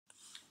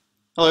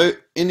Hello,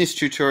 in this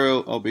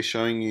tutorial I'll be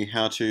showing you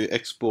how to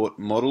export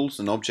models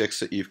and objects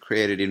that you've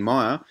created in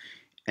Maya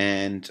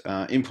and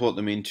import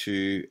them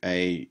into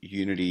a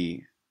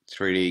Unity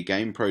 3D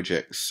game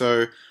project.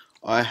 So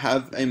I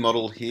have a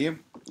model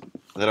here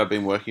that I've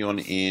been working on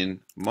in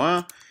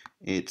Maya.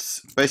 It's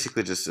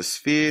basically just a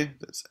sphere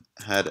that's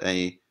had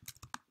a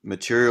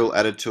material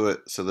added to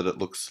it so that it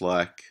looks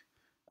like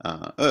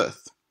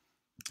Earth.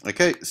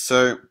 Okay,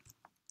 so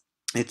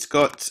it's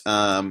got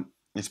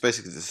it's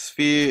basically a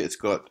sphere. It's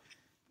got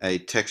a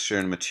texture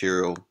and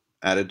material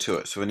added to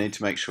it. So we need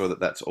to make sure that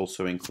that's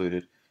also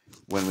included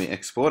when we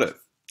export it.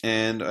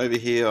 And over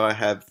here I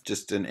have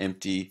just an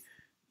empty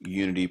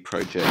Unity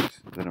project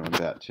that I'm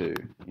about to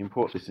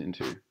import this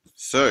into.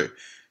 So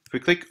if we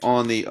click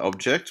on the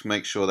object,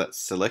 make sure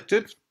that's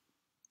selected.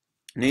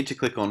 You need to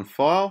click on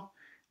File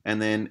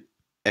and then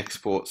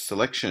Export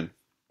Selection.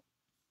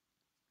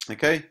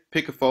 Okay,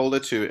 pick a folder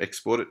to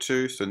export it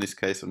to. So in this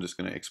case, I'm just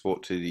going to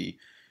export to the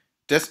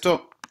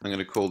desktop. I'm going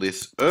to call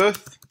this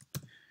Earth.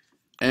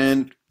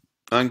 And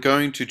I'm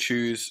going to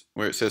choose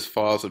where it says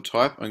files of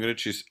type. I'm going to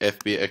choose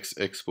FBX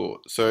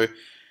Export. So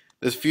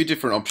there's a few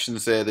different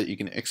options there that you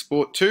can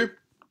export to.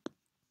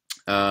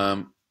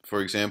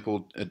 For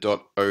example, a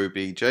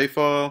 .obj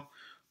file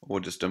or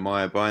just a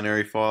Maya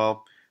binary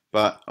file.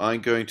 But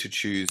I'm going to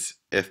choose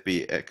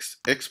FBX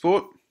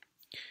Export.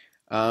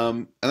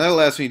 And that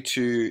allows me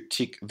to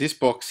tick this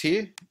box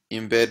here,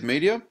 embed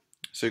media.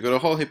 So you've got a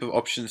whole heap of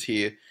options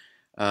here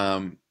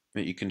that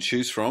you can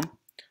choose from.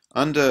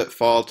 Under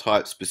file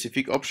type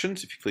specific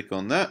options, if you click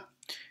on that,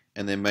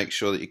 and then make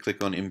sure that you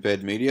click on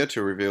embed media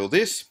to reveal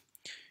this,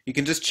 you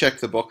can just check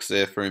the box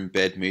there for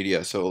embed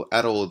media. So it'll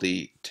add all of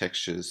the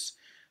textures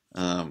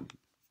or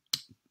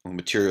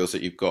materials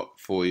that you've got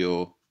for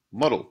your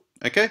model.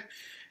 Okay,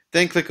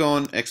 then click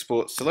on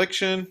export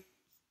selection.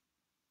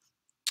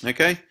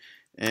 Okay,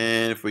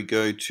 and if we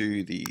go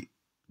to the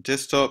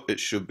desktop, it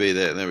should be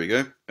there. There we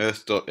go,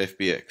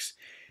 earth.fbx.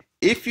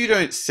 If you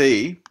don't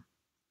see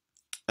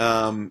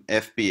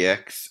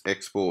FBX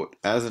export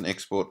as an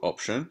export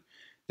option,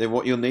 then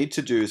what you'll need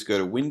to do is go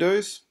to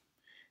Windows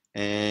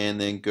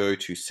and then go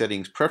to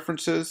Settings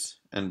Preferences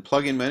and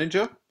Plugin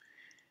Manager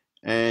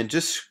and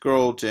just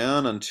scroll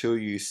down until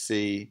you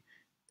see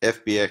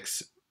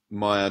FBX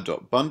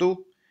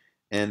Maya.bundle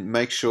and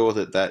make sure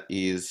that that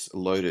is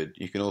loaded.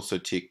 You can also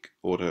tick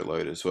auto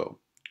load as well.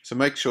 So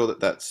make sure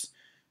that that's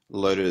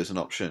loaded as an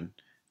option.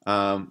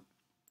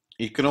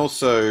 You can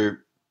also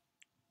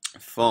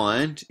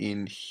find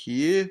in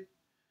here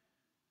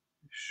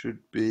should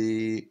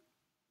be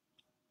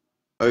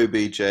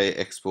OBJ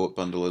export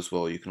bundle as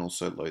well. You can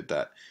also load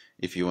that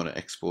if you want to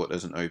export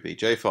as an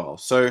OBJ file.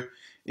 So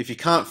if you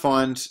can't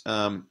find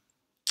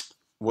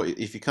what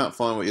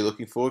you're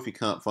looking for, if you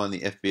can't find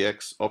the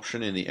FBX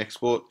option in the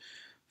export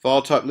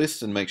file type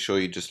list, then make sure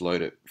you just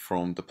load it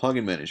from the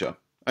plugin manager.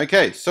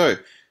 Okay, so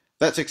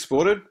that's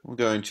exported. We'll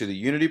go into the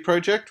Unity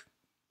project.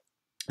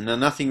 Now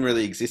nothing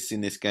really exists in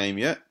this game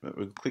yet, but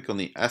we'll click on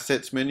the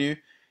Assets menu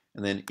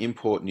and then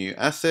Import New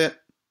Asset.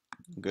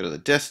 We'll go to the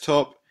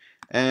desktop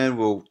and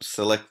we'll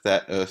select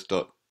that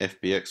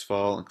earth.fbx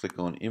file and click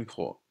on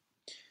Import.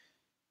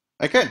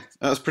 Okay,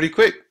 that was pretty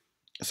quick.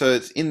 So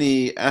it's in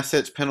the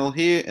Assets panel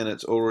here and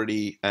it's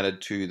already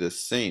added to the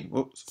scene.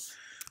 Whoops.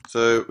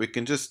 So we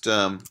can just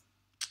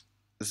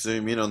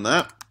zoom in on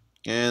that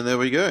and there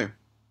we go.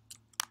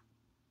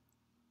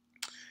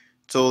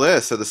 It's all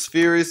there. So the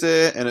sphere is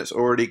there and it's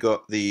already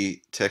got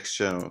the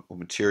texture or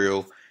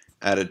material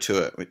added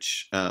to it,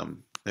 which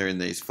they're in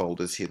these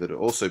folders here that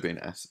have also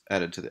been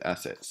added to the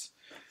assets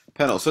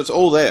panel. So it's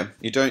all there.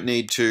 You don't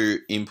need to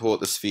import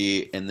the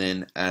sphere and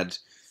then add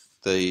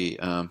the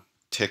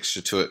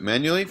texture to it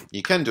manually.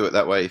 You can do it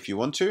that way if you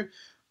want to,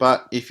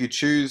 but if you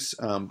choose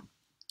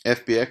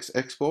FBX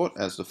export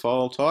as the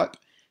file type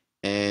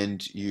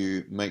and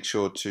you make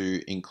sure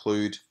to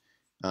include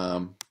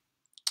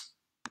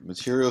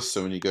materials.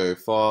 So when you go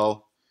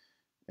File,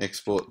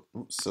 Export,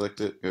 select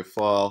it, go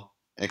File,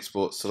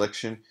 Export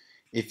Selection.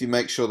 If you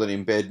make sure that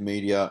Embed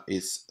Media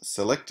is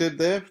selected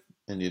there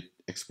and you're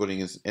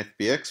exporting as an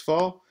FBX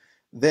file,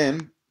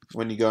 then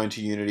when you go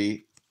into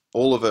Unity,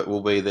 all of it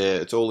will be there.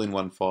 It's all in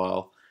one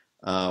file.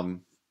 You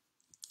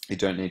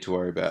don't need to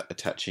worry about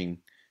attaching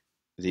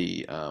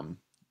the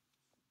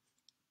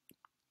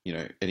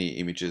any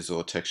images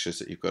or textures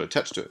that you've got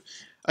attached to it.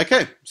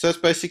 Okay, so that's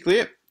basically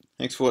it.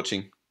 Thanks for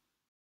watching.